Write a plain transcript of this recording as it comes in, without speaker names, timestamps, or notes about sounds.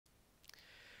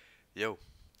Yo,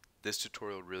 this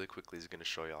tutorial really quickly is going to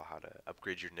show y'all how to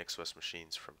upgrade your NixOS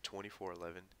machines from 24.11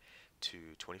 to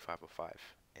 25.05,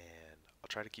 and I'll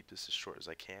try to keep this as short as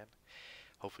I can,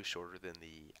 hopefully shorter than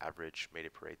the average Mayday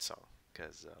Parade song,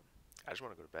 because I just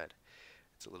want to go to bed.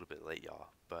 It's a little bit late, y'all,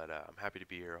 but I'm happy to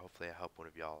be here. Hopefully I help one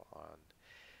of y'all on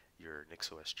your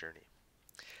NixOS journey.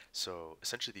 So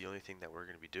essentially the only thing that we're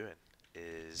going to be doing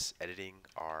is editing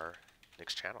our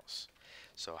Nix-Channels.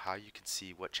 So how you can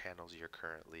see what channels you're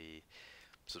currently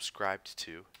subscribed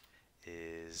to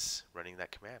is running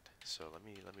that command. So let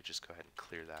me just go ahead and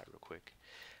clear that real quick.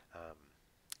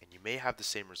 And you may have the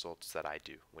same results that I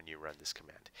do when you run this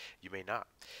command. You may not.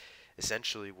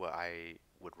 Essentially what I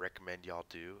would recommend y'all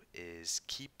do is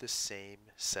keep the same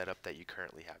setup that you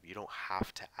currently have. You don't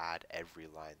have to add every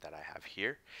line that I have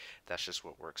here. That's just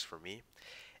what works for me.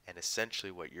 And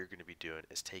essentially what you're going to be doing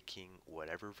is taking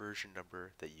whatever version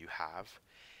number that you have,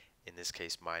 in this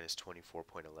case mine is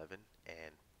 24.11,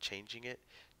 and changing it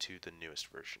to the newest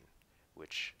version,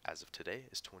 which as of today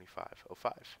is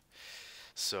 25.05.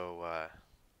 So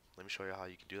let me show you how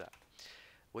you can do that.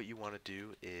 What you want to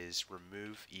do is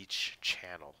remove each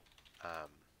channel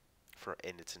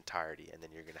in its entirety, and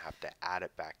then you're going to have to add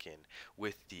it back in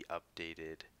with the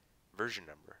updated version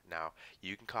number. Now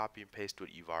you can copy and paste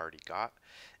what you've already got,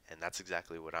 and that's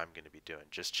exactly what I'm going to be doing,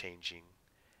 just changing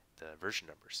the version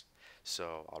numbers.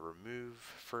 So I'll remove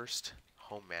first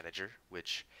Home-Manger,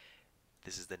 which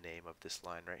this is the name of this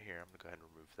line right here. I'm going to go ahead and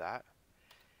remove that,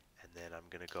 and then I'm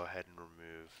going to go ahead and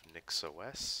remove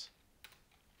NixOS,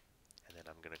 and then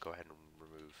I'm going to go ahead and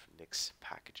remove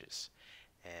Nixpkgs.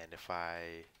 And if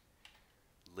I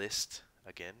list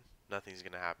again, nothing's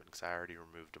going to happen because I already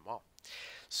removed them all.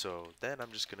 So then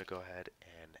I'm just going to go ahead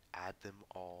and add them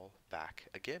all back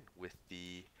again with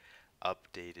the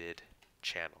updated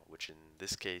channel, which in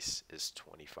this case is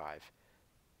 25,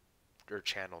 or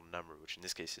channel number, which in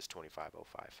this case is 25.05.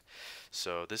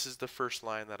 So this is the first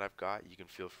line that I've got. You can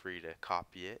feel free to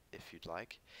copy it if you'd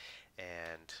like,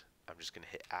 and I'm just going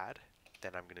to hit add.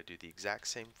 Then I'm going to do the exact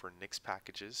same for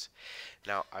Nixpkgs.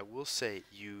 Now I will say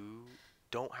you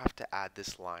don't have to add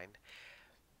this line.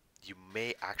 You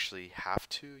may actually have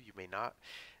to, you may not.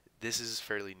 This is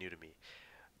fairly new to me.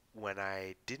 When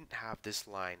I didn't have this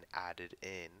line added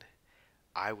in,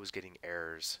 I was getting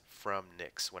errors from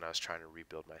Nix when I was trying to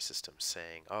rebuild my system,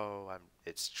 saying, "Oh,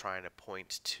 it's trying to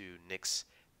point to Nixpkgs,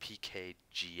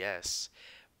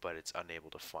 but it's unable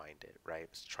to find it." Right?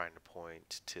 It's trying to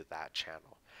point to that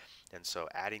channel, and so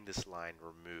adding this line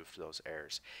removed those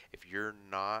errors. If you're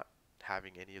not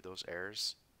having any of those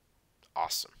errors,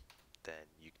 awesome. Then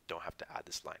you don't have to add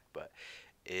this line, but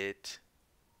it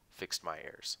fixed my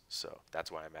errors, so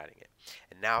that's why I'm adding it.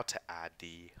 And now to add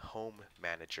the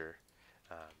Home-Manger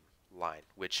line,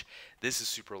 which this is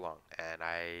super long, and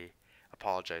I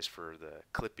apologize for the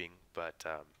clipping, but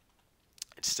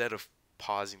instead of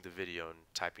pausing the video and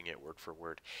typing it word for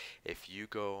word, if you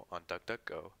go on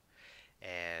DuckDuckGo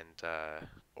and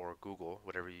or Google,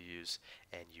 whatever you use,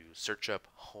 and you search up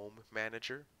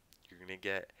Home-Manger, you're going to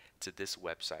get to this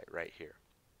website right here.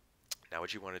 Now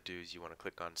what you want to do is you want to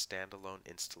click on standalone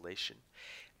installation,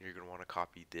 and you're going to want to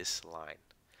copy this line.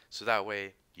 So that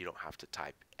way you don't have to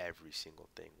type every single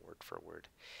thing word for word.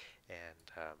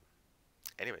 And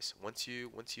anyways, once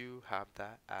you have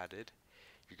that added,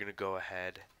 you're going to go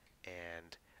ahead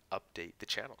and update the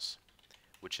channels,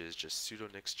 which is just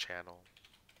sudo nix channel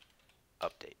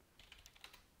update.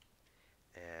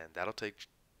 And that'll take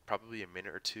probably a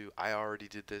minute or two. I already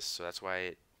did this, so that's why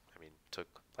it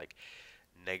took like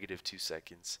 -2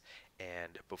 seconds.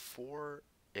 And before,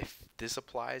 if this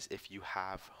applies if you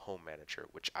have Home-Manger,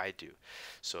 which I do.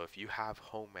 So if you have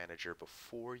Home-Manger,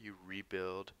 before you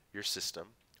rebuild your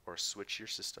system or switch your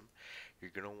system,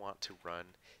 you're going to want to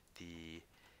run the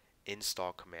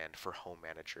install command for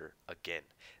Home-Manger again.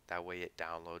 That way it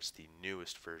downloads the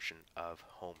newest version of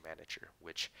Home-Manger,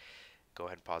 which, go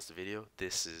ahead and pause the video.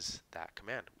 This is that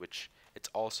command, which it's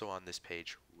also on this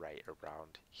page right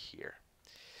around here.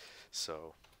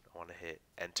 So I want to hit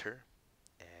enter,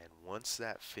 and once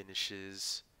that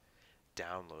finishes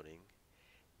downloading,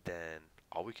 then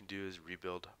all we can do is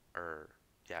rebuild our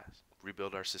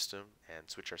system and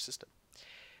switch our system.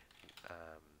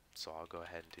 So I'll go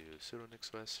ahead and do sudo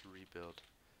nixos rebuild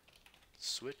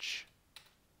switch,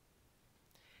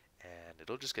 and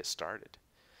it'll just get started.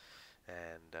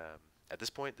 And at this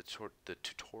point the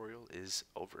tutorial is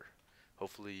over.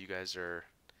 Hopefully you guys are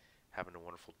having a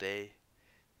wonderful day,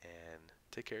 and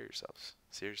take care of yourselves.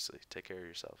 Seriously, take care of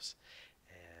yourselves,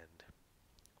 and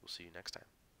we'll see you next time.